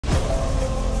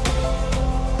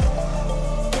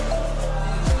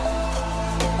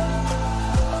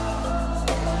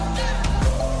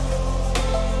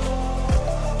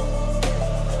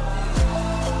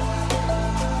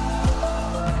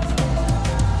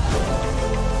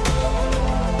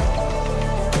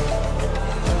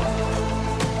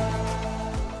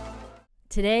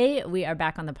Today, we are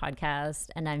back on the podcast,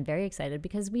 and I'm very excited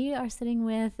because we are sitting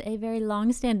with a very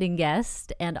long-standing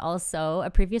guest and also a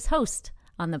previous host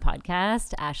on the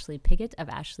podcast, Ashley Pigott of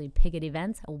Ashley Pigott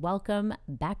Events. Welcome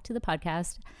back to the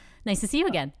podcast. Nice to see you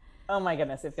again. Oh my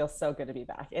goodness, it feels so good to be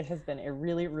back. It has been a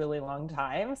really, really long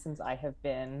time since I have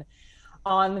been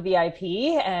on the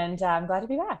VIP, and I'm glad to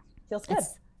be back. Feels good.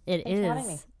 It Thanks for having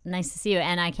me. is nice to see you.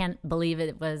 And I can't believe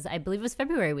I believe it was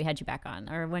February we had you back on,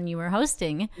 or when you were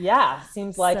hosting. Yeah,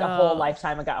 seems like a whole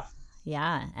lifetime ago.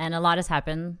 Yeah, and a lot has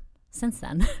happened since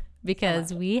then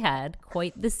because we had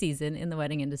quite the season in the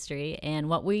wedding industry. And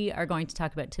what we are going to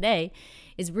talk about today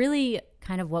is really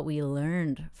kind of what we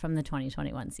learned from the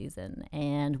 2021 season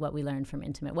and what we learned from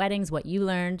intimate weddings, what you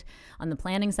learned on the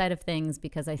planning side of things,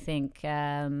 because I think,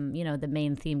 the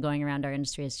main theme going around our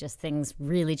industry is just things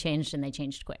really changed and they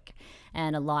changed quick.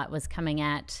 And a lot was coming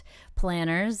at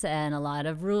planners and a lot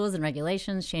of rules and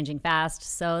regulations changing fast.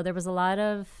 So there was a lot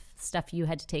of stuff you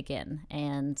had to take in.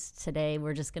 And today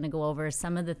we're just going to go over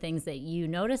some of the things that you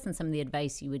noticed and some of the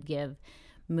advice you would give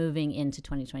moving into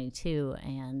 2022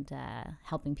 and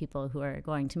helping people who are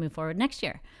going to move forward next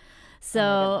year.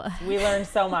 So we learned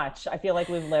so much. I feel like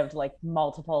we've lived like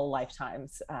multiple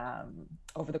lifetimes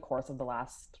over the course of the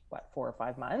last, 4 or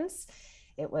 5 months.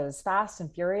 It was fast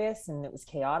and furious, and it was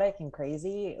chaotic and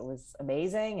crazy. It was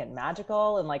amazing and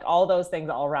magical, and like all those things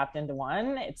all wrapped into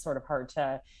one. It's sort of hard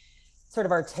to sort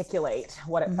of articulate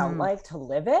what it felt like to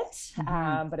live it.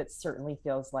 But it certainly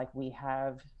feels like we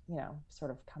have, sort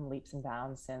of come leaps and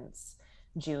bounds since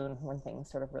June, when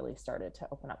things sort of really started to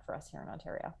open up for us here in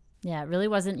Ontario. Yeah, it really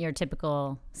wasn't your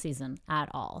typical season at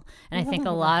all. And I think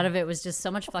a lot of it was just so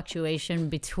much fluctuation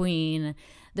between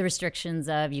the restrictions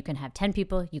of you can have 10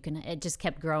 people, it just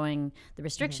kept growing, the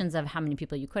restrictions of how many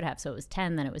people you could have. So it was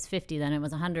 10, then it was 50, then it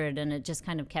was 100, and it just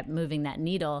kind of kept moving that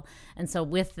needle. And so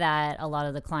with that, a lot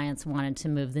of the clients wanted to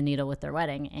move the needle with their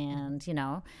wedding and,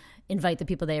 invite the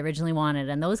people they originally wanted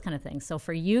and those kind of things. So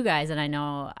for you guys, and I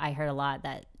know I heard a lot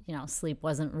that, sleep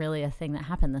wasn't really a thing that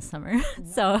happened this summer.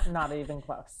 So not even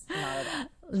close. Not at all.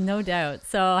 No doubt.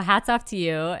 So hats off to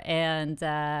you. And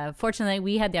fortunately,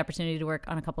 we had the opportunity to work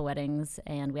on a couple weddings,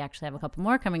 and we actually have a couple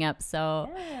more coming up. So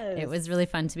It was really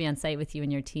fun to be on site with you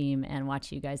and your team and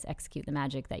watch you guys execute the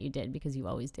magic that you did, because you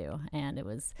always do. And it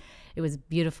was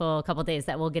beautiful. A couple of days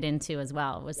that we'll get into as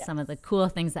well with some of the cool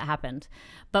things that happened.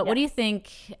 But what do you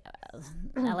think,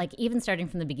 like even starting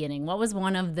from the beginning, what was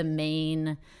one of the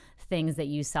main things that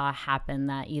you saw happen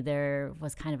that either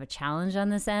was kind of a challenge on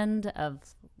this end of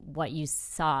what you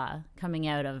saw coming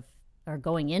out of or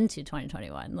going into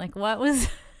 2021? Like what was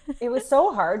It was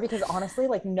so hard because honestly,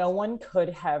 like no one could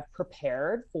have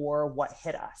prepared for what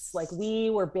hit us. Like we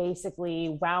were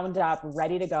basically wound up,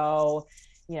 ready to go,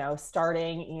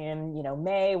 starting in,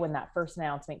 May, when that first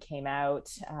announcement came out,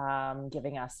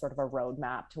 giving us sort of a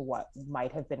roadmap to what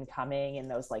might have been coming in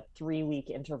those like 3-week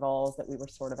intervals that we were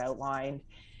sort of outlined.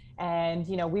 And,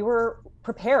 we were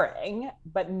preparing,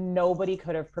 but nobody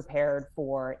could have prepared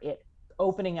for it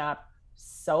opening up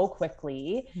so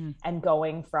quickly and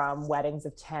going from weddings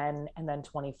of 10 and then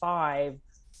 25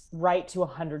 right to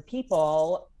 100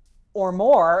 people or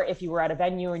more if you were at a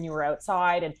venue and you were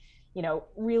outside, and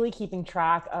really keeping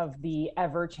track of the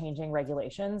ever-changing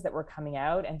regulations that were coming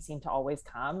out and seemed to always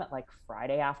come at like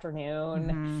Friday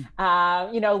afternoon,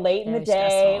 late in the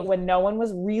day when no one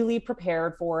was really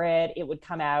prepared for it. It would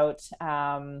come out.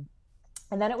 And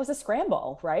then it was a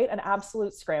scramble, right? An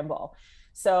absolute scramble.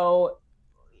 So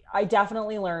I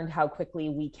definitely learned how quickly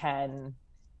we can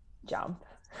jump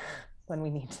when we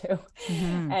need to,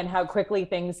 and how quickly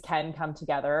things can come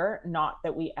together. Not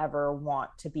that we ever want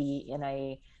to be in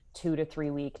a 2 to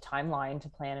 3 week timeline to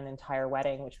plan an entire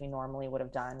wedding, which we normally would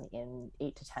have done in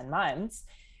 8 to 10 months.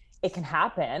 It can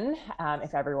happen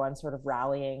if everyone's sort of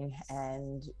rallying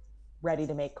and ready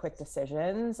to make quick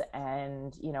decisions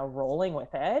and, rolling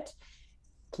with it,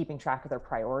 keeping track of their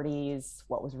priorities,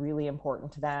 what was really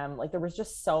important to them. Like there was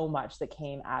just so much that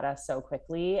came at us so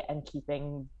quickly, and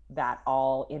keeping that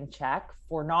all in check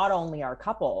for not only our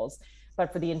couples,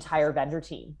 but for the entire vendor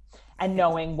team, and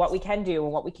knowing what we can do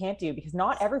and what we can't do, because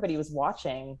not everybody was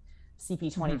watching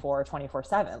CP24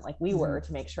 24/7 like we were,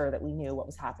 to make sure that we knew what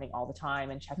was happening all the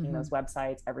time and checking those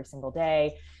websites every single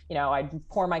day. I'd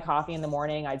pour my coffee in the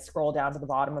morning, I'd scroll down to the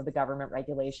bottom of the government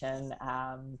regulation,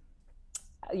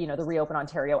 the Reopen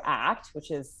Ontario Act, which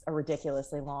is a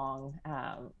ridiculously long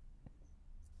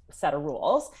set of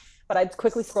rules, but I'd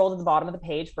quickly scroll to the bottom of the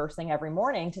page first thing every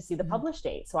morning to see the publish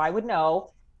date, so I would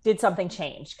know, did something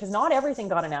change? Because not everything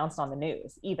got announced on the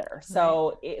news either.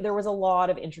 So there was a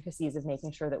lot of intricacies of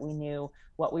making sure that we knew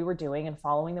what we were doing and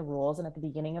following the rules. And at the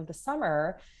beginning of the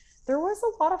summer, there was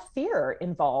a lot of fear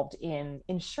involved in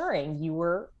ensuring you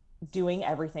were doing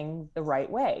everything the right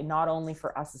way, not only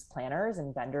for us as planners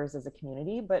and vendors as a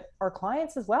community, but our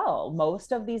clients as well.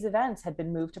 Most of these events had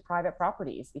been moved to private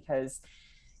properties because,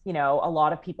 you know, a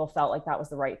lot of people felt like that was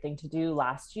the right thing to do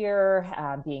last year,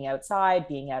 being outside,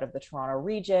 being out of the Toronto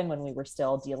region when we were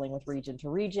still dealing with region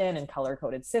to region and color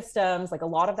coded systems. Like a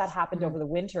lot of that happened over the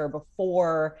winter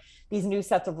before these new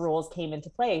sets of rules came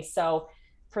into place. So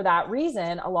for that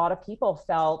reason, a lot of people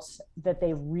felt that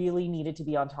they really needed to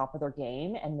be on top of their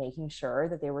game and making sure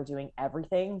that they were doing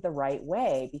everything the right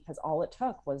way, because all it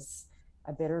took was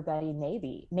a bitter Betty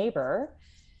neighbor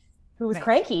who was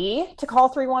cranky to call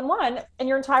 311, and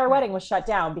your entire wedding was shut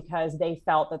down because they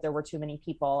felt that there were too many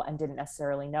people and didn't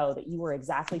necessarily know that you were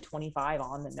exactly 25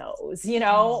 on the nose, you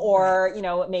know, or, you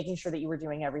know, making sure that you were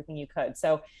doing everything you could.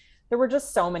 So there were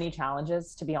just so many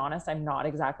challenges, to be honest. I'm not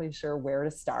exactly sure where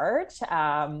to start.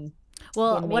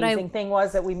 Well, the amazing thing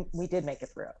was that we did make it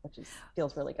through, which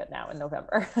feels really good now in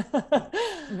November.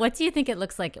 What do you think it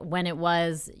looks like when it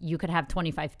was you could have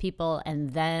 25 people and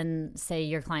then say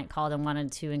your client called and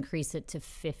wanted to increase it to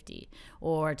 50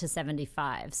 or to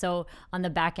 75? So on the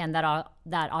back end, that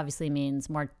obviously means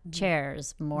more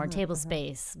chairs, more table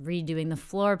space, redoing the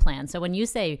floor plan. So when you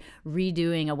say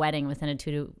redoing a wedding within a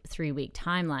 2 to 3 week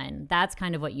timeline, that's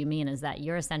kind of what you mean, is that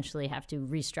you're essentially have to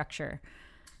restructure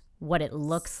what it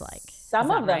looks like.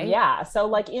 Some of them, yeah. So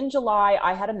like in July,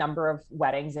 I had a number of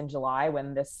weddings in July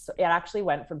when it actually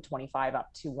went from 25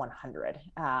 up to 100,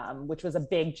 which was a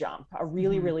big jump, a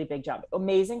really, really big jump.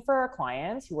 Amazing for our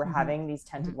clients who were having these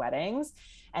tented weddings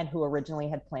and who originally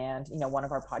had planned, you know, one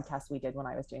of our podcasts we did when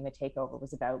I was doing the takeover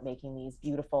was about making these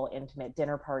beautiful, intimate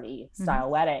dinner party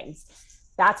style weddings.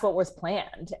 That's what was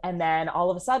planned. And then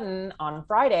all of a sudden on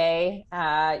Friday,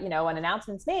 you know, an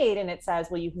announcement's made and it says,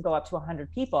 well, you can go up to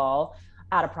 100 people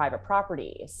at a private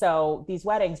property. So these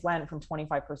weddings went from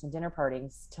 25-person dinner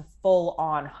parties to full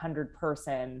on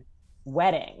 100-person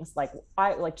weddings. Like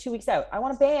 2 weeks out, I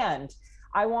want a band.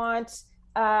 I want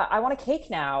a cake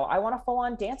now. I want a full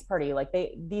on dance party. Like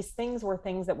these things were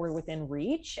things that were within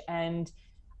reach, and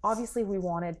obviously we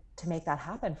wanted to make that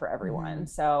happen for everyone.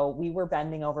 So we were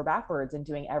bending over backwards and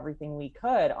doing everything we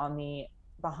could on the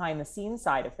behind the scenes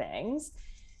side of things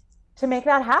to make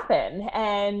that happen.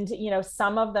 And, you know,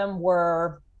 some of them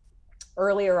were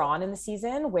earlier on in the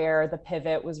season where the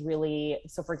pivot was really,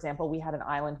 so for example, we had an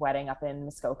island wedding up in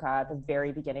Muskoka at the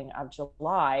very beginning of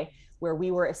July, where we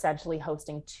were essentially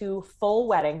hosting 2 full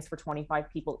weddings for 25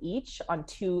 people each on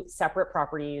 2 separate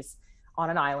properties on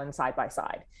an island side by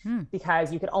side,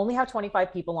 because you could only have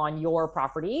 25 people on your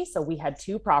property. So we had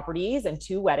 2 properties and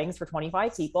 2 weddings for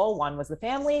 25 people. One was the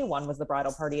family, one was the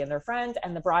bridal party and their friends,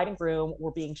 and the bride and groom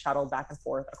were being shuttled back and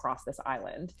forth across this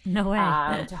island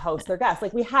to host their guests.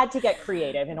 Like we had to get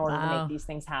creative in order to make these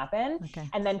things happen.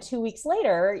 And then 2 weeks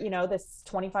later, you know, this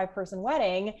 25-person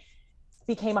wedding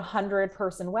became a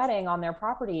 100-person wedding on their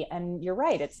property. And you're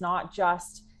right, it's not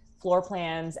just floor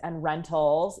plans and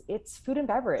rentals, it's food and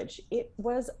beverage. It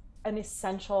was an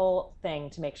essential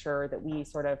thing to make sure that we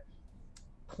sort of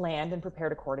planned and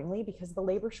prepared accordingly, because the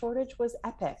labor shortage was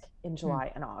epic in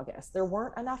July and August. There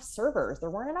weren't enough servers,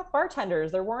 there weren't enough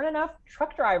bartenders, there weren't enough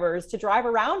truck drivers to drive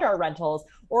around our rentals,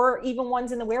 or even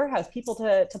ones in the warehouse, people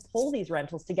to pull these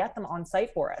rentals to get them on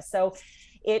site for us. So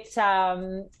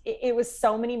it was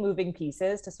so many moving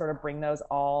pieces to sort of bring those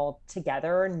all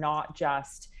together, not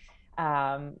just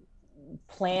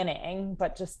planning,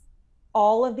 but just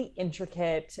all of the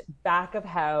intricate back of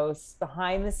house,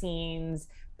 behind the scenes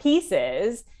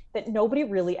pieces that nobody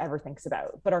really ever thinks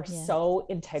about, but are so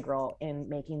integral in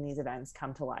making these events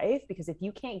come to life. Because if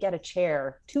you can't get a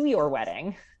chair to your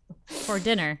wedding for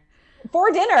dinner,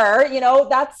 you know,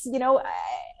 that's, you know,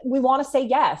 we want to say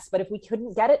yes, but if we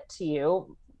couldn't get it to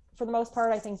you, for the most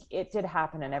part, I think it did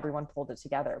happen and everyone pulled it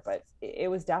together, but it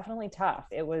was definitely tough.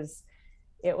 It was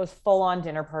full on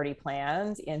dinner party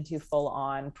plans into full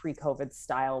on pre-COVID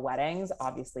style weddings.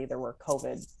 Obviously there were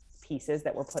COVID pieces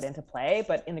that were put into play,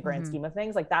 but in the grand scheme of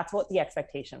things, like that's what the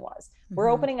expectation was. We're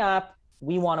opening up,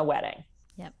 we want a wedding.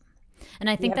 Yep. And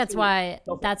I think that's why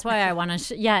I want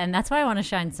to, and that's why I want to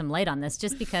shine some light on this,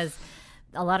 just because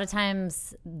a lot of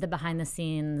times the behind the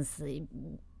scenes,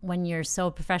 when you're so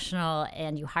professional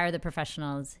and you hire the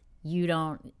professionals, you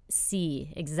don't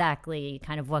see exactly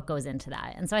kind of what goes into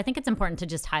that. And so I think it's important to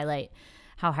just highlight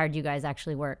how hard you guys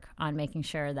actually work on making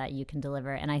sure that you can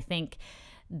deliver. And I think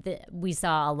that we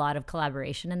saw a lot of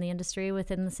collaboration in the industry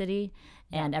within the city.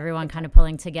 and everyone kind of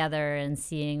pulling together and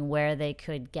seeing where they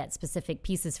could get specific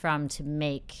pieces from to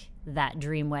make that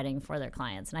dream wedding for their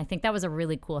clients. And I think that was a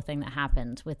really cool thing that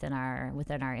happened within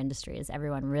our industry, is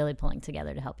everyone really pulling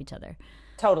together to help each other.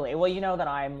 Totally. Well, you know that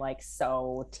I'm like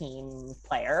so team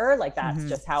player, like that's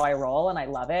just how I roll, and I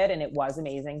love it. And it was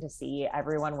amazing to see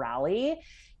everyone rally,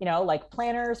 you know, like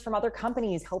planners from other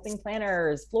companies helping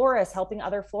planners, florists helping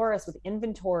other florists with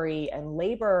inventory and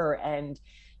labor and,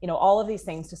 you know, all of these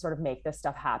things to sort of make this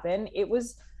stuff happen. It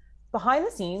was behind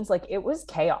the scenes, like it was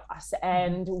chaos,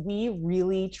 and we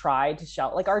really tried to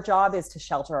shelter, like our job is to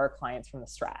shelter our clients from the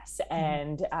stress.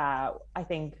 And I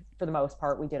think for the most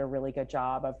part, we did a really good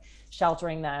job of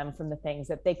sheltering them from the things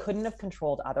that they couldn't have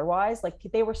controlled otherwise. Like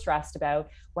they were stressed about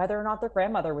whether or not their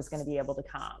grandmother was going to be able to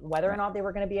come, whether or not they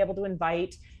were going to be able to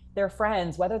invite their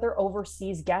friends, whether their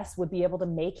overseas guests would be able to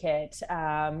make it.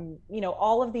 You know,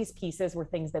 all of these pieces were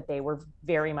things that they were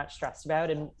very much stressed about.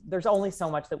 And there's only so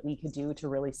much that we could do to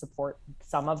really support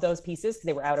some of those pieces because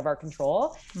they were out of our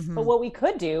control. But what we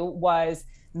could do was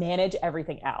manage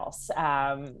everything else,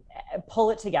 pull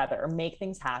it together, make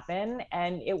things happen.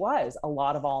 And it was a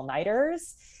lot of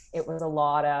all-nighters. It was a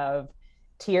lot of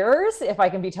tears, if I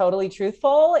can be totally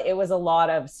truthful. It was a lot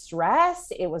of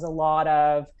stress. It was a lot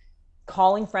of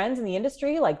calling friends in the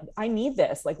industry, like, I need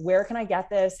this, like, where can I get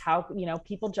this? How, you know,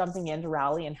 people jumping in to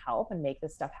rally and help and make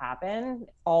this stuff happen,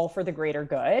 all for the greater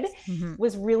good,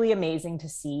 was really amazing to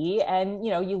see. And,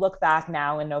 you know, you look back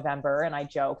now in November, and I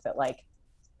joke that like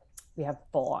we have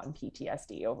full on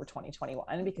PTSD over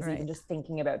 2021 because even just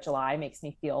thinking about July makes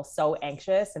me feel so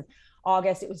anxious. And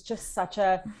August, it was just such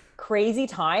a crazy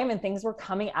time and things were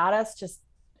coming at us. Just,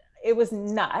 it was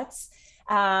nuts.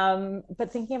 But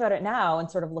thinking about it now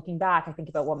and sort of looking back, I think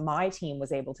about what my team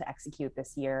was able to execute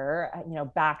this year, you know,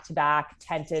 back-to-back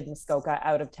tented Muskoka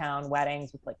out of town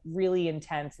weddings with like really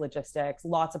intense logistics,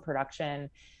 lots of production,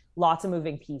 lots of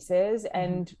moving pieces.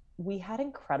 And we had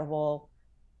incredible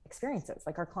experiences.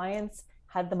 Like our clients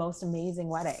had the most amazing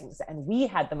weddings and we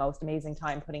had the most amazing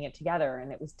time putting it together.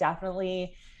 And it was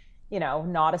definitely, you know,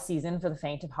 not a season for the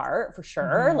faint of heart, for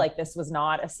sure. Like this was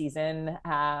not a season,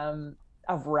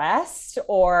 of rest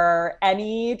or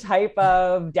any type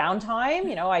of downtime.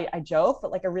 You know, I joke,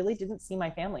 but like I really didn't see my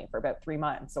family for about 3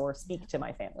 months or speak to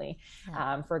my family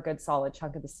for a good solid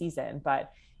chunk of the season.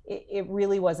 But it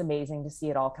really was amazing to see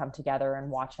it all come together and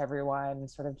watch everyone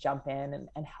sort of jump in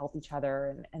and help each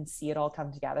other and see it all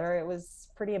come together. It was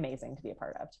pretty amazing to be a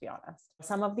part of, to be honest.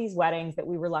 Some of these weddings that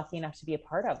we were lucky enough to be a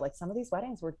part of, like some of these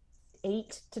weddings were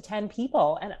 8 to 10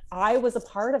 people. And I was a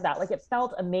part of that. Like it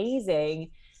felt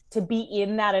amazing to be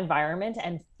in that environment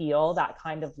and feel that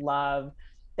kind of love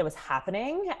that was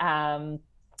happening.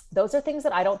 Those are things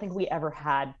that I don't think we ever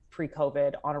had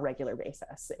pre-COVID on a regular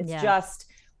basis. It's just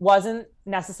wasn't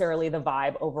necessarily the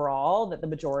vibe overall that the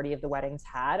majority of the weddings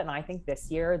had. And I think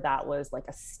this year that was like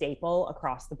a staple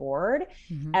across the board.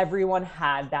 Everyone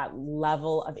had that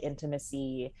level of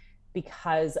intimacy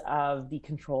because of the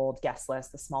controlled guest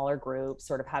list, the smaller groups,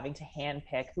 sort of having to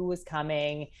handpick who was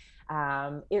coming.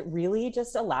 It really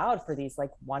just allowed for these like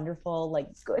wonderful, like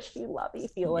gushy, lovey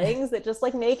feelings that just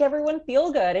like make everyone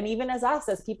feel good. And even as us,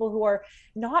 as people who are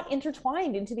not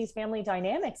intertwined into these family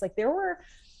dynamics, like there were,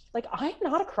 like, I'm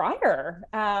not a crier.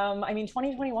 I mean,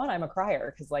 2021, I'm a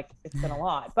crier because like it's been a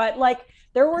lot, but like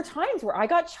there were times where I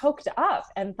got choked up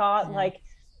and thought like,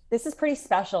 this is pretty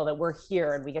special that we're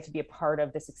here and we get to be a part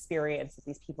of this experience that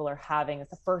these people are having. It's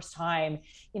the first time,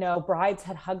 you know, brides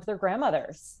had hugged their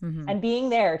grandmothers and being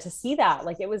there to see that,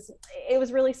 like it was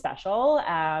really special.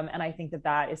 And I think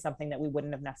that is something that we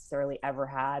wouldn't have necessarily ever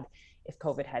had if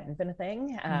COVID hadn't been a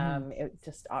thing. It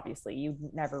just, obviously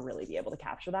you'd never really be able to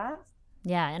capture that.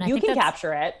 Yeah. And you can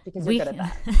capture it because you're good at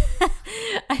that.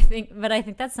 I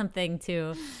think that's something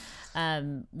too.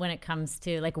 When it comes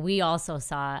to, like, we also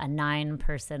saw a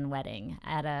 9-person wedding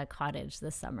at a cottage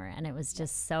this summer, and it was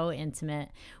just so intimate.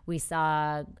 We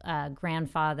saw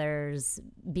grandfathers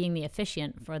being the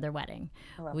officiant for their wedding.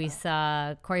 We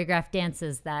saw choreographed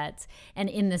dances and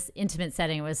in this intimate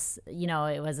setting, it was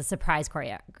a surprise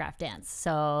choreographed dance.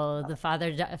 So the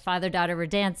father-daughter were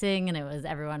dancing, and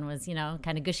everyone was, you know,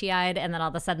 kind of gushy-eyed, and then all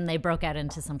of a sudden they broke out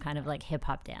into some kind of like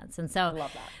hip-hop dance. And so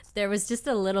there was just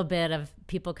a little bit of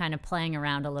people kind of playing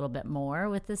around a little bit more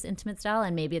with this intimate style,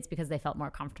 and maybe it's because they felt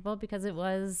more comfortable because it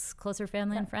was closer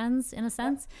family and friends in a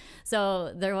sense.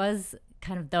 So there was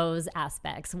kind of those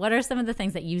aspects. What are some of the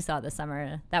things that you saw this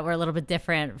summer that were a little bit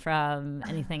different from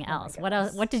anything else?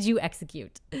 What did you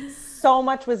execute? So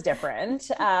much was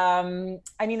different. I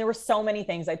mean, there were so many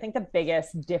things. I think the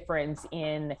biggest difference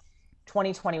in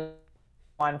 2021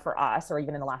 on for us, or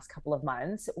even in the last couple of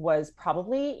months, was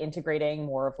probably integrating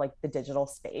more of like the digital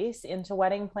space into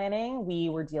wedding planning. We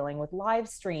were dealing with live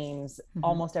streams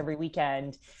almost every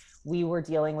weekend. We were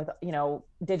dealing with,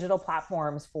 digital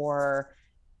platforms for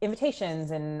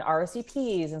invitations and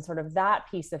RSVPs and sort of that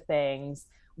piece of things,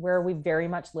 where we very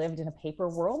much lived in a paper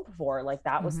world before. Like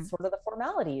that was sort of the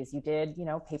formalities. You did,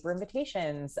 paper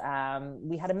invitations.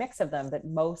 We had a mix of them, but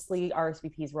mostly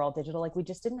RSVPs were all digital. Like we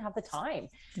just didn't have the time.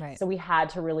 Right. So we had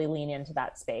to really lean into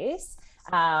that space.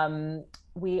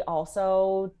 We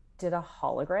also did a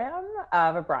hologram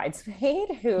of a bridesmaid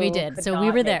who we did. So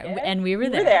we were there, and we were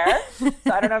there. So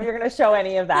I don't know if you're going to show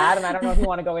any of that, and I don't know if you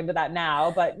want to go into that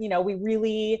now, but we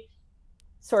really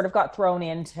sort of got thrown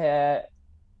into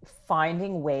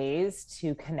finding ways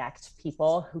to connect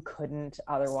people who couldn't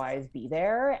otherwise be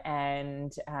there.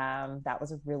 And that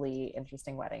was a really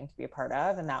interesting wedding to be a part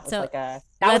of. And that was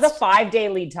was a 5-day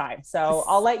lead time. So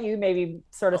I'll let you maybe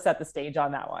sort of set the stage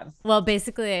on that one. Well,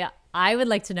 basically, I would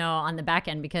like to know on the back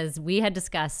end, because we had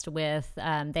discussed with,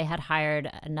 they had hired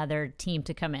another team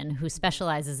to come in who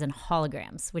specializes in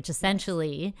holograms, which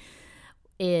essentially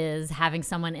is having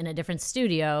someone in a different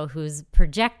studio who's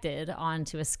projected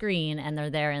onto a screen, and they're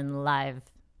there in live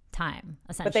time,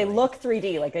 essentially. But they look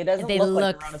 3D. Like it doesn't look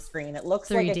like they're on a screen. It looks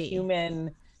 3D. Like a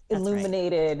human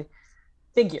illuminated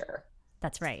figure.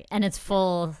 That's right. And it's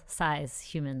full size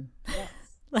human. Yes.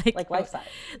 like life size.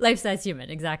 Life size human,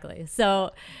 exactly.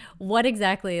 So what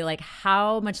exactly, like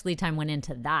how much lead that went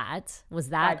into that? Was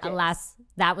that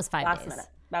that was 5 days? Minute.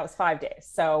 That was 5 days.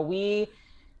 So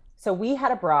we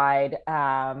had a bride,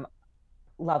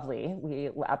 lovely. We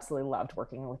absolutely loved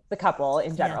working with the couple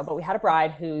in general, but we had a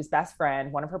bride whose best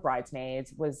friend, one of her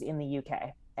bridesmaids, was in the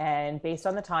UK. And based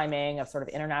on the timing of sort of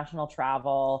international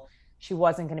travel, she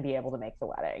wasn't going to be able to make the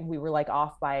wedding. We were like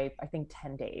off by, I think,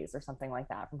 10 days or something like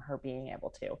that from her being able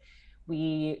to.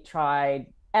 We tried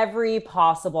every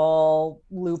possible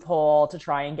loophole to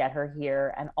try and get her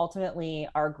here. And ultimately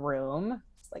our groom,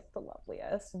 it's like the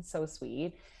loveliest and so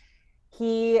sweet,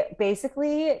 he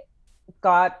basically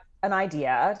got an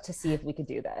idea to see if we could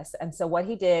do this. And so what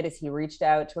he did is he reached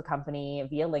out to a company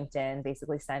via LinkedIn,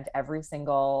 basically sent every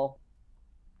single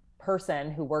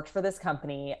person who worked for this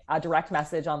company a direct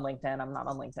message on LinkedIn. I'm not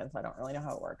on LinkedIn, so I don't really know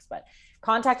how it works, but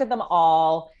contacted them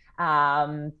all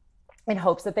in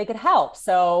hopes that they could help.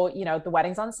 So, the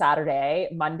wedding's on Saturday,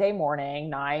 Monday morning,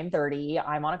 9:30,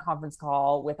 I'm on a conference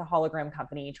call with a hologram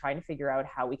company trying to figure out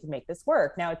how we can make this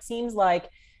work. Now, it seems like,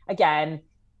 again,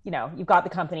 you've got the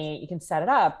company, you can set it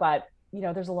up, but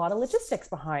there's a lot of logistics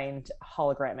behind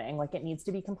hologramming. Like it needs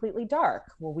to be completely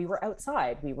dark. Well, we were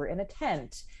outside, we were in a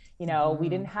tent, we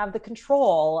didn't have the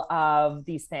control of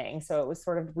these things. So it was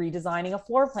sort of redesigning a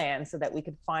floor plan so that we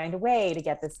could find a way to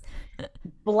get this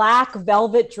black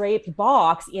velvet draped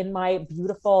box in my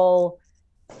beautiful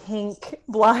pink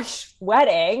blush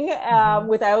wedding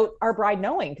without our bride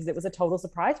knowing, because it was a total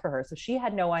surprise for her. So she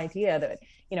had no idea that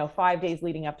 5 days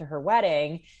leading up to her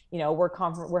wedding,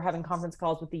 we're having conference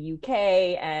calls with the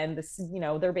UK, and this,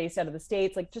 they're based out of the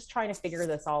States, like just trying to figure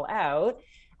this all out.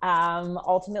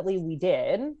 Ultimately we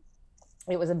did.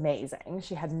 It was amazing.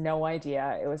 She had no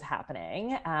idea it was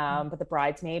happening. But the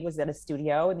bridesmaid was at a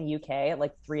studio in the UK at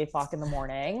like 3:00 in the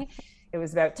morning. It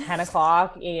was about 10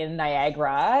 o'clock in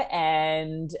Niagara,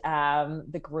 and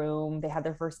the groom, they had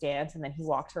their first dance, and then he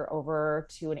walked her over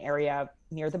to an area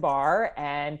near the bar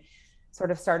and sort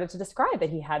of started to describe that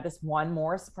he had this one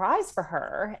more surprise for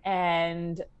her.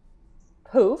 And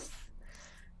poof,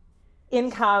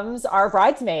 in comes our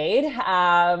bridesmaid,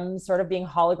 sort of being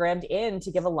hologrammed in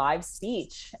to give a live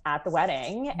speech at the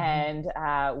wedding and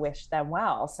wish them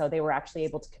well. So they were actually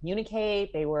able to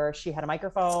communicate. She had a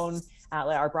microphone,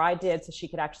 our bride did, so she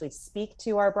could actually speak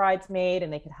to our bridesmaid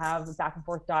and they could have a back and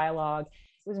forth dialogue.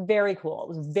 It was very cool.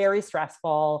 It was very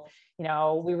stressful.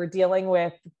 We were dealing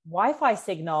with Wi-Fi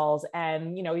signals,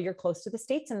 and, you're close to the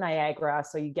States in Niagara,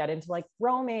 so you get into like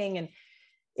roaming, and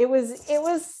it was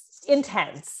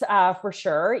intense for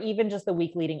sure. Even just the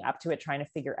week leading up to it, trying to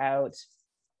figure out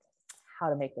how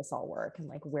to make this all work and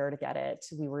like where to get it.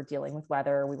 We were dealing with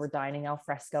weather. We were dining al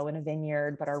fresco in a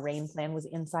vineyard, but our rain plan was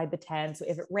inside the tent. So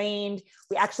if it rained,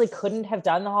 we actually couldn't have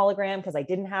done the hologram because I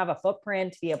didn't have a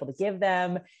footprint to be able to give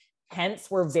them. Tents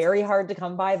were very hard to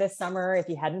come by this summer. If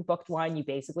you hadn't booked one, you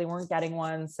basically weren't getting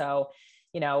one. So,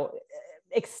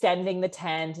 extending the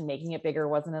tent and making it bigger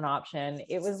wasn't an option.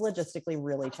 It was logistically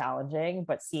really challenging,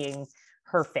 but seeing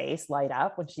her face light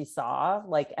up when she saw,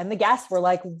 like, and the guests were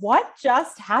like, what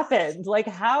just happened? Like,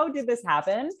 how did this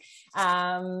happen?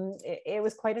 It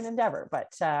was quite an endeavor,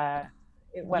 but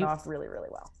it went off really, really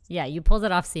well. Yeah, you pulled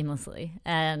it off seamlessly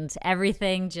and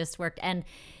everything just worked. And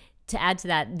to add to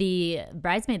that, the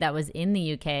bridesmaid that was in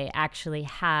the UK actually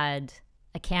had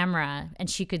a camera and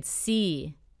she could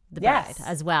see the bride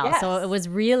as well. Yes. So it was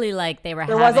really like they were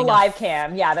there was a live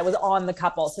cam, that was on the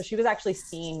couple. So she was actually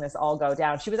seeing this all go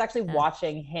down. She was actually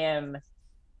watching him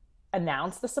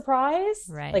announce the surprise,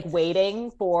 like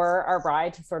waiting for our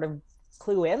bride to sort of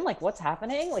clue in, like what's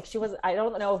happening. Like I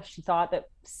don't know if she thought that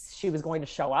she was going to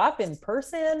show up in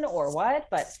person or what,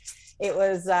 but it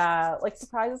was like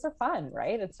surprises are fun,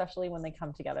 right? Especially when they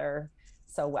come together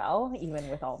so well, even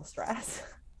with all the stress.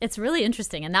 It's really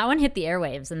interesting. And that one hit the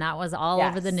airwaves, and that was all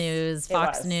over the news,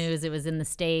 Fox News. It was in the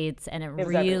States, and it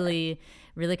really,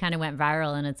 really kind of went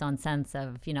viral in its own sense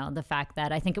of, the fact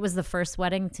that I think it was the first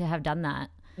wedding to have done that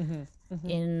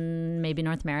in maybe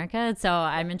North America. So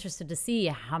I'm interested to see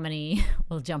how many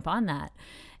will jump on that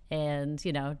and,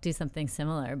 do something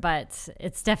similar. But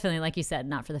it's definitely, like you said,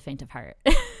 not for the faint of heart.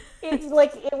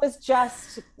 It was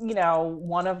just,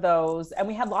 one of those, and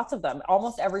we had lots of them.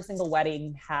 Almost every single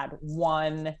wedding had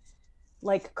one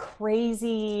like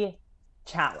crazy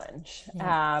challenge,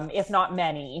 if not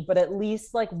many, but at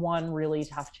least like one really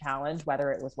tough challenge,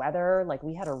 whether it was weather. Like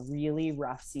we had a really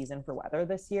rough season for weather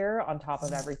this year on top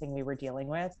of everything we were dealing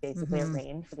with. Basically it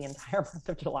rained for the entire month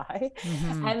of July.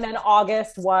 And then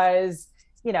August was,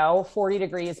 40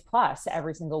 degrees plus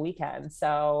every single weekend.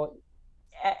 So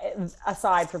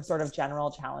aside from sort of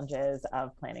general challenges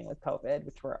of planning with COVID,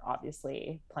 which were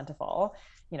obviously plentiful,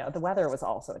 the weather was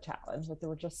also a challenge. Like there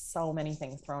were just so many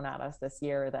things thrown at us this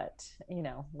year that,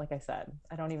 like I said,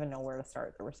 I don't even know where to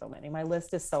start. There were so many. My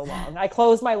list is so long. I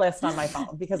closed my list on my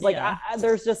phone because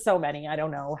there's just so many. I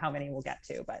don't know how many we'll get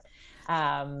to, but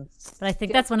I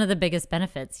think that's one of the biggest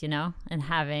benefits, in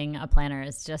having a planner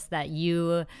is just that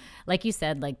you, like you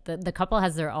said, like the couple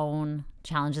has their own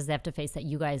challenges they have to face that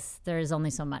you guys, there's only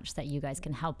so much that you guys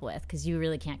can help with because you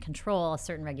really can't control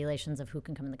certain regulations of who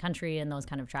can come in the country and those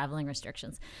kind of traveling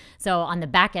restrictions. So on the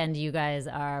back end, you guys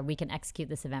we can execute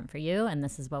this event for you and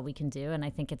this is what we can do. And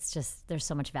I think it's just, there's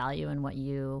so much value in what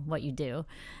you do.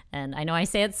 And I know I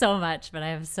say it so much, but I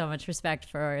have so much respect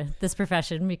for this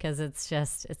profession because it's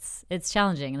just, it's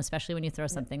challenging. And especially when you throw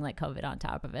something like COVID on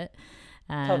top of it.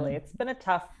 Totally. It's been a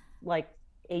tough,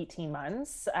 18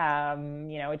 months.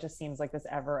 It just seems like this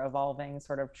ever evolving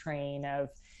sort of train of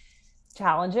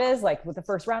challenges, like with the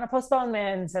first round of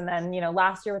postponements and then,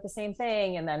 last year with the same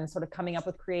thing, and then sort of coming up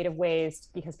with creative ways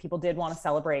because people did want to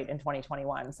celebrate in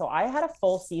 2021. So I had a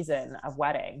full season of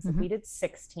weddings. We did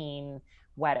 16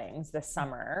 weddings this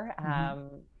summer,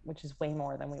 which is way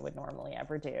more than we would normally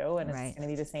ever do. And it's going to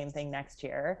be the same thing next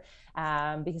year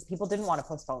because people didn't want to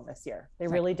postpone this year. They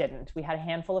really didn't. We had a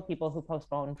handful of people who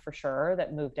postponed for sure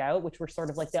that moved out, which were sort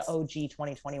of like the OG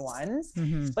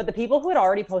 2021s. But the people who had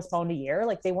already postponed a year,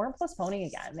 like they weren't postponing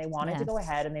again. They wanted to go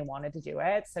ahead and they wanted to do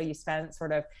it. So you spent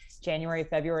sort of January,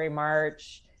 February,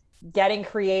 March, getting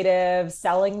creative,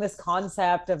 selling this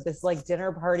concept of this like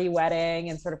dinner party wedding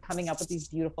and sort of coming up with these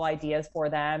beautiful ideas for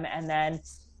them. And then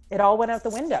it all went out the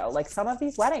window. Like some of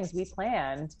these weddings we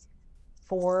planned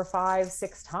 4, 5,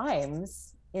 6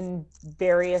 times in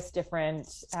various different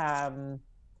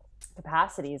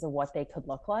capacities of what they could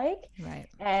look like. Right.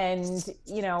 And,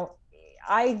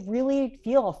 I really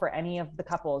feel for any of the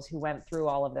couples who went through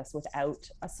all of this without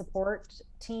a support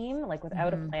team, like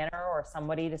without a planner or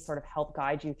somebody to sort of help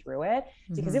guide you through it,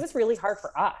 because it was really hard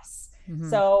for us.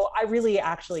 So I really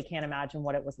actually can't imagine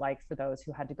what it was like for those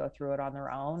who had to go through it on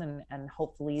their own, and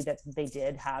hopefully that they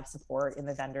did have support in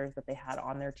the vendors that they had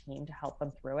on their team to help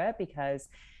them through it, because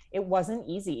it wasn't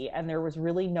easy and there was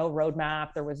really no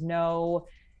roadmap. There was no,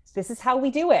 this is how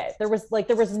we do it. There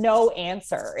was no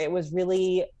answer. It was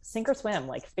really sink or swim,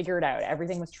 like figure it out.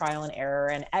 Everything was trial and error.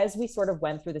 And as we sort of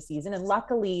went through the season, and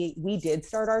luckily we did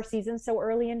start our season so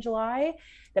early in July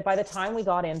that by the time we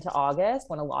got into August,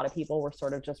 when a lot of people were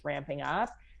sort of just ramping up,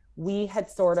 we had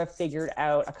sort of figured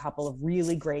out a couple of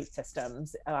really great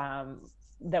systems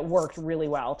that worked really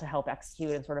well to help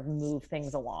execute and sort of move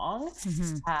things along.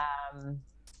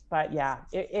 But yeah,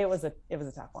 it was a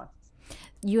tough one.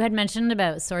 You had mentioned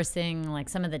about sourcing like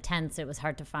some of the tents it was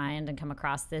hard to find and come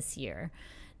across this year.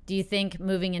 Do you think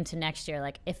moving into next year,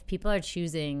 like if people are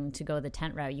choosing to go the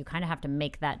tent route, you kind of have to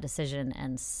make that decision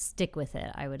and stick with it,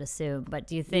 I would assume. But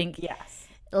do you think,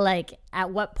 like at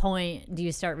what point do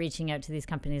you start reaching out to these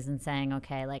companies and saying,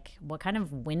 okay, like what kind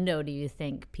of window do you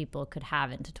think people could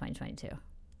have into 2022?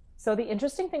 So the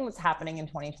interesting thing that's happening in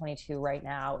 2022 right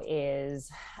now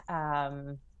is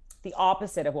the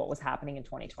opposite of what was happening in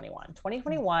 2021.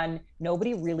 2021,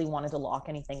 nobody really wanted to lock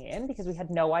anything in because we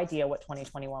had no idea what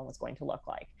 2021 was going to look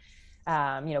like.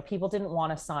 People didn't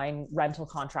want to sign rental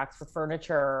contracts for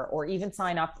furniture or even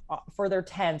sign up for their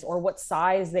tents or what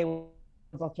size they were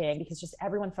booking, because just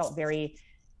everyone felt very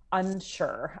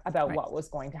unsure about what was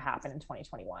going to happen in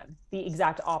 2021. The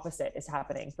exact opposite is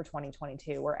happening for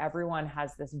 2022, where everyone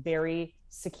has this very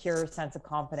secure sense of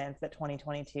confidence that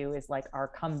 2022 is like our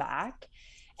comeback,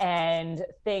 and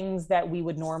things that we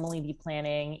would normally be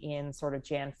planning in sort of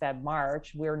Jan, Feb,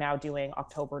 March, we're now doing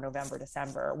October, November,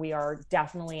 December. We are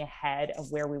definitely ahead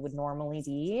of where we would normally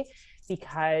be,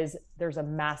 because there's a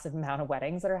massive amount of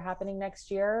weddings that are happening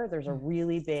next year. There's a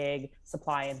really big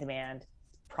supply and demand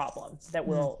problem that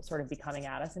will sort of be coming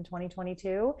at us in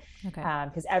 2022.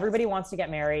 Because everybody wants to get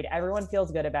married. Everyone feels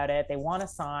good about it. They want to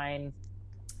sign.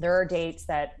 There are dates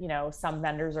that, some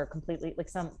vendors are completely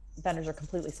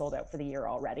sold out for the year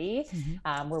already,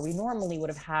 where we normally would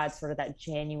have had sort of that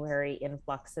January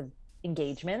influx of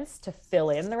engagements to fill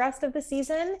in the rest of the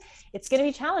season. It's going to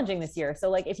be challenging this year.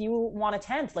 So like, if you want a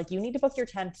tent, like you need to book your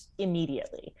tent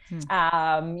immediately.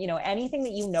 Anything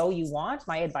that you want,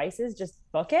 my advice is just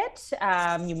book it.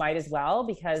 You might as well,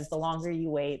 because the longer you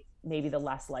wait, maybe the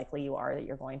less likely you are that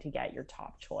you're going to get your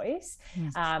top choice.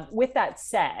 With that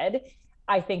said,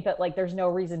 I think that like there's no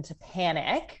reason to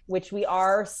panic, which we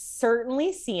are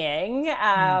certainly seeing.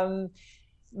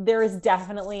 There is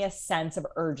definitely a sense of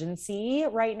urgency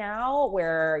right now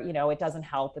where, it doesn't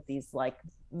help with these like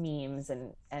memes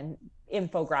and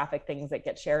infographic things that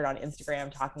get shared on Instagram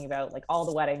talking about like all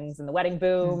the weddings and the wedding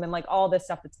boom and like all this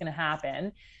stuff that's going to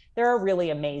happen. There are really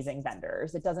amazing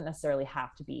vendors. It doesn't necessarily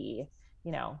have to be,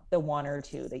 the one or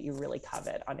two that you really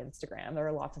covet on Instagram. There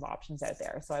are lots of options out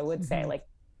there. So I would say like,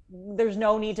 there's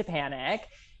no need to panic.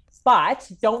 But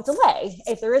don't delay.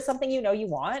 If there is something you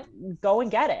want, go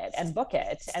and get it and book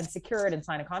it and secure it and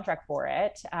sign a contract for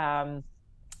it.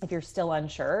 If you're still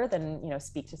unsure, then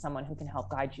speak to someone who can help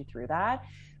guide you through that.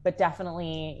 But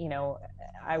definitely,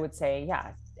 I would say,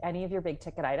 any of your big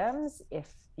ticket items, if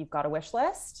you've got a wish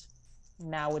list,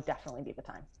 now would definitely be the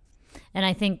time. And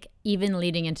I think even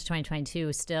leading into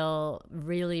 2022, still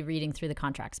really reading through the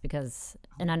contracts, because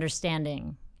an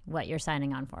understanding what you're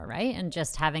signing on for, right? And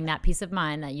just having that peace of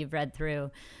mind that you've read through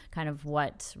kind of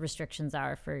what restrictions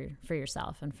are for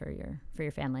yourself and for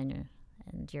your family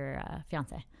and your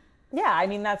fiance. Yeah, I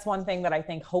mean, that's one thing that I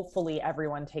think hopefully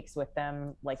everyone takes with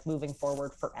them, like moving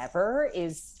forward forever,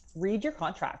 is read your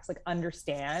contracts, like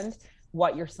understand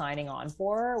what you're signing on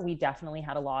for. We definitely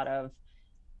had a lot of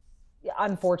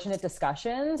unfortunate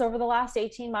discussions over the last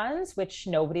 18 months, which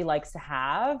nobody likes to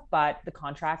have, but the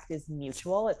contract is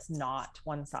mutual. It's not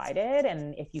one-sided.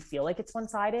 And if you feel like it's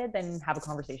one-sided, then have a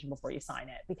conversation before you sign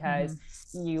it, because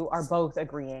you are both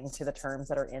agreeing to the terms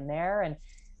that are in there. And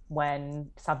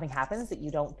when something happens that you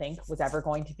don't think was ever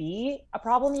going to be a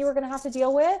problem you were going to have to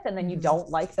deal with, and then you don't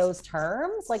like those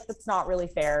terms, like that's not really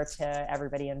fair to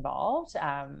everybody involved.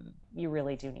 You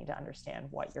really do need to understand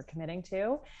what you're committing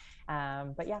to.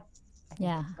 But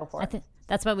go for it. I think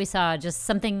that's what we saw. Just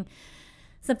something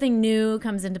new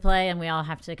comes into play, and we all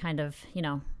have to kind of,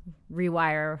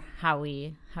 rewire how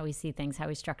we see things, how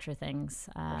we structure things,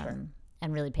 and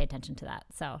really pay attention to that.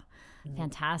 So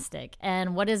fantastic.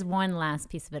 And what is one last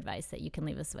piece of advice that you can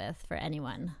leave us with for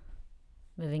anyone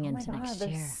moving into next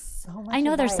year? So much I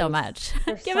know advice. There's so much.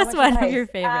 Give so us much one advice. of your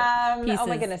favorite pieces. Oh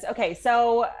my goodness. Okay.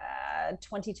 So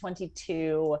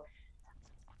 2022,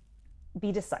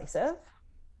 be decisive.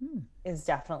 Is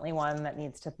definitely one that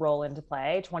needs to roll into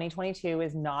play. 2022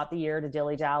 is not the year to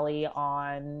dilly-dally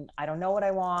on, I don't know what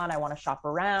I want to shop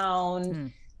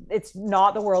around. It's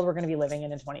not the world we're going to be living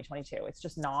in 2022. It's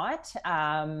just not,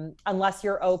 unless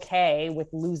you're okay with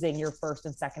losing your first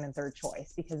and second and third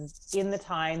choice, because in the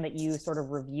time that you sort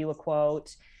of review a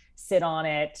quote, sit on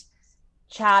it,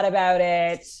 chat about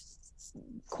it,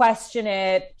 question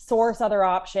it, source other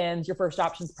options, your first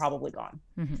option's probably gone.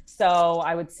 So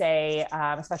I would say,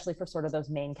 especially for sort of those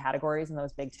main categories and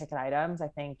those big ticket items, I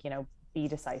think, be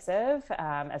decisive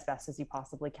as best as you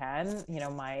possibly can.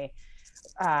 My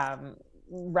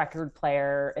record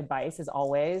player advice is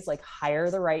always like hire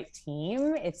the right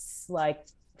team. It's like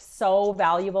so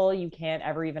valuable. You can't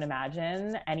ever even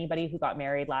imagine. Anybody who got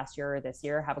married last year or this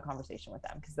year, have a conversation with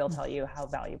them, because they'll tell you how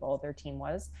valuable their team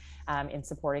was in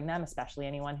supporting them, especially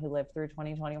anyone who lived through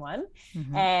 2021.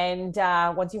 And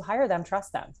once you hire them,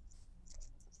 trust them.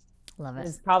 Love it.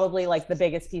 Is probably like the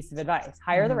biggest piece of advice.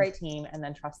 Hire the right team and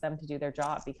then trust them to do their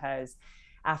job, because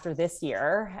after this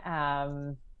year,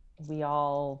 we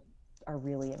all are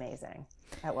really amazing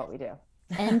at what we do.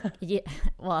 And yeah,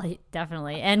 well,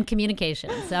 definitely. And communication.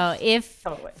 So if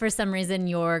for some reason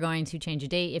you're going to change a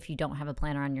date, if you don't have a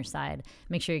planner on your side,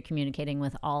 make sure you're communicating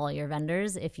with all your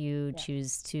vendors if you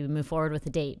choose to move forward with the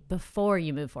date before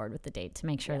you move forward with the date, to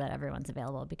make sure that everyone's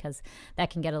available, because that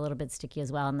can get a little bit sticky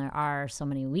as well. And there are so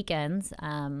many weekends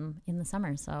in the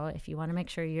summer. So if you want to make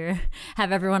sure you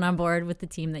have everyone on board with the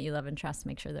team that you love and trust,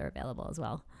 make sure they're available as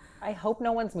well. I hope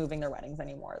no one's moving their weddings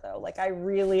anymore, though. Like, I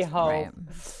really hope. Right.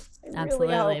 Absolutely.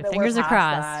 Really Fingers are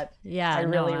crossed. That. Yeah, I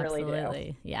really, absolutely.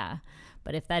 Really do. Yeah.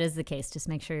 But if that is the case, just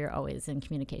make sure you're always in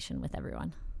communication with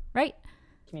everyone. Right?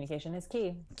 Communication is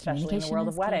key, especially in the world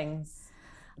of weddings.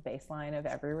 The baseline of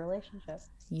every relationship.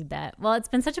 You bet. Well, it's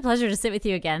been such a pleasure to sit with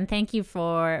you again. Thank you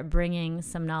for bringing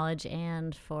some knowledge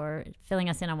and for filling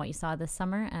us in on what you saw this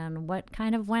summer and what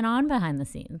kind of went on behind the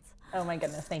scenes. Oh my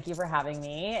goodness. Thank you for having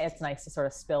me. It's nice to sort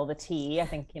of spill the tea. I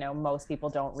think, most people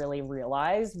don't really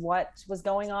realize what was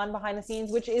going on behind the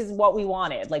scenes, which is what we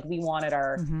wanted. Like, we wanted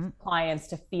our clients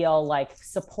to feel like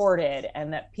supported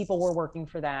and that people were working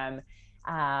for them.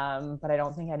 But I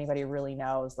don't think anybody really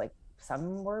knows, like,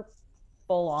 some were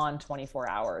full on 24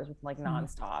 hours with like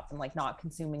nonstop and like not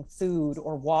consuming food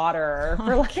or water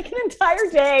for like an entire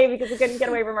day because we couldn't get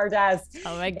away from our desks.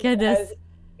 Oh my goodness.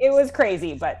 It was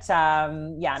crazy, but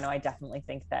I definitely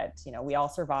think that, we all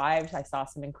survived. I saw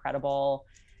some incredible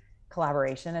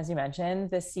collaboration, as you mentioned,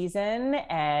 this season,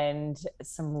 and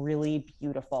some really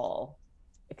beautiful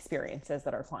experiences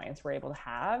that our clients were able to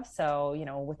have. So,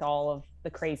 with all of the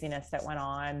craziness that went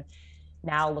on,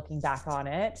 now looking back on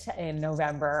it in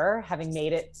November, having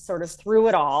made it sort of through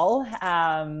it all,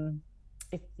 I'm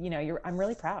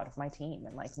really proud of my team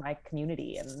and like my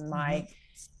community and my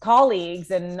colleagues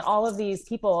and all of these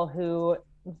people who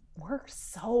worked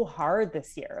so hard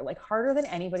this year, like harder than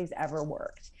anybody's ever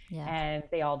worked. Yeah. And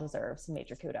they all deserve some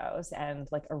major kudos and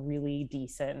like a really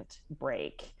decent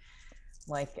break,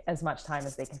 like as much time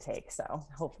as they can take. So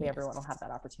hopefully everyone will have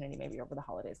that opportunity maybe over the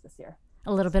holidays this year.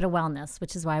 A little bit of wellness,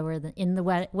 which is why we're in the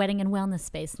wedding and wellness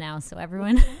space now. So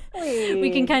everyone,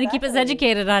 we can kind of keep us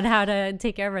educated on how to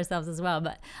take care of ourselves as well.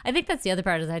 But I think that's the other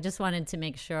part, is I just wanted to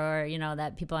make sure,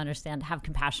 that people understand, have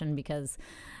compassion, because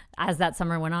as that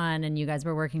summer went on and you guys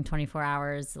were working 24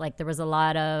 hours, like there was a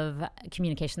lot of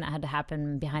communication that had to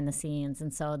happen behind the scenes.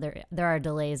 And so there are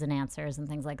delays in answers and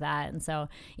things like that. And so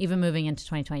even moving into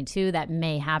 2022, that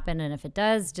may happen. And if it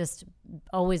does, just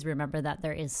always remember that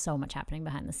there is so much happening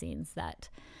behind the scenes that,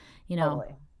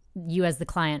 Totally. You as the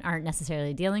client aren't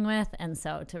necessarily dealing with. And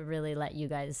so to really let you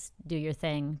guys do your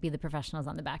thing, be the professionals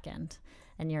on the back end.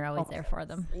 And you're always there for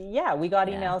them. Yeah. We got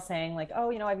emails saying like, oh,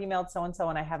 I've emailed so-and-so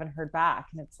and I haven't heard back.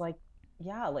 And it's like,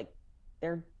 yeah, like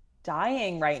they're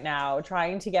dying right now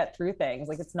trying to get through things.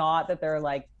 Like, it's not that they're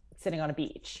like sitting on a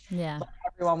beach. Yeah. But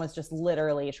everyone was just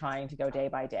literally trying to go day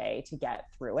by day to get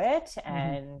through it.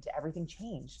 And everything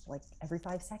changed like every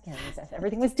 5 seconds.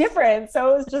 Everything was different.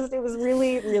 So it was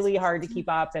really, really hard to keep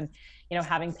up. And,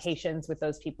 having patience with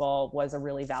those people was a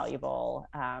really valuable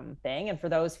thing. And for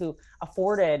those who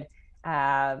afforded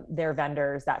their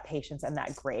vendors that patience and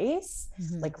that grace,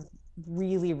 like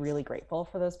really, really grateful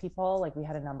for those people. Like, we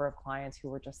had a number of clients who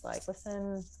were just like,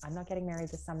 listen, I'm not getting married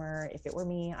this summer. If it were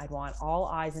me, I'd want all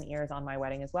eyes and ears on my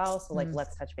wedding as well. So like,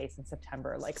 let's touch base in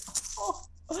September. Like,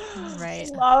 right.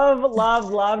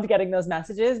 Loved getting those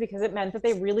messages, because it meant that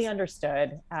they really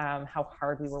understood how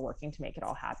hard we were working to make it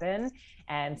all happen.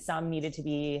 And some needed to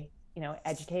be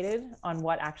educated on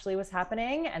what actually was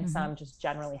happening, and some just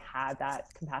generally had that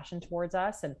compassion towards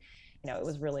us. And, it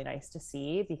was really nice to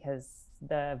see, because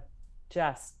there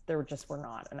just were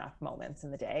not enough moments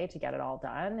in the day to get it all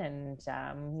done. And,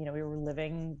 we were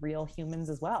living real humans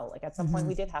as well. Like, at some point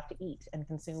we did have to eat and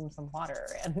consume some water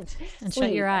and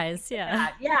shut your eyes. Yeah.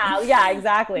 Yeah,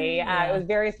 exactly. It was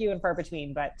very few and far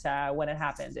between, but when it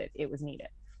happened, it was needed.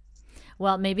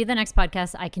 Well, maybe the next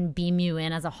podcast I can beam you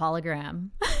in as a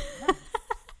hologram.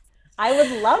 I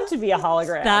would love to be a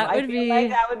hologram.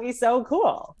 That would be so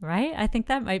cool. Right? I think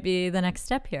that might be the next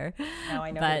step here. Now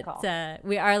I know but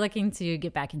we are looking to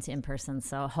get back into in-person.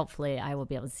 So hopefully I will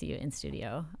be able to see you in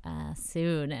studio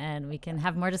soon, and we can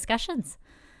have more discussions.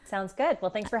 Sounds good. Well,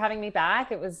 thanks for having me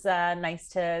back. It was nice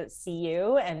to see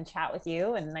you and chat with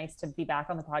you, and nice to be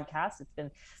back on the podcast. It's been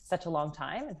such a long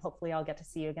time, and hopefully I'll get to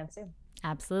see you again soon.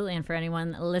 Absolutely. And for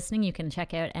anyone listening, you can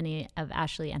check out any of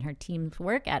Ashley and her team's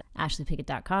work at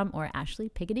ashleypigott.com or Ashley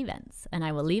Pigott Events. And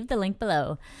I will leave the link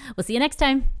below. We'll see you next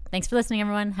time. Thanks for listening,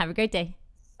 everyone. Have a great day.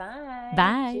 Bye.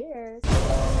 Bye. Cheers.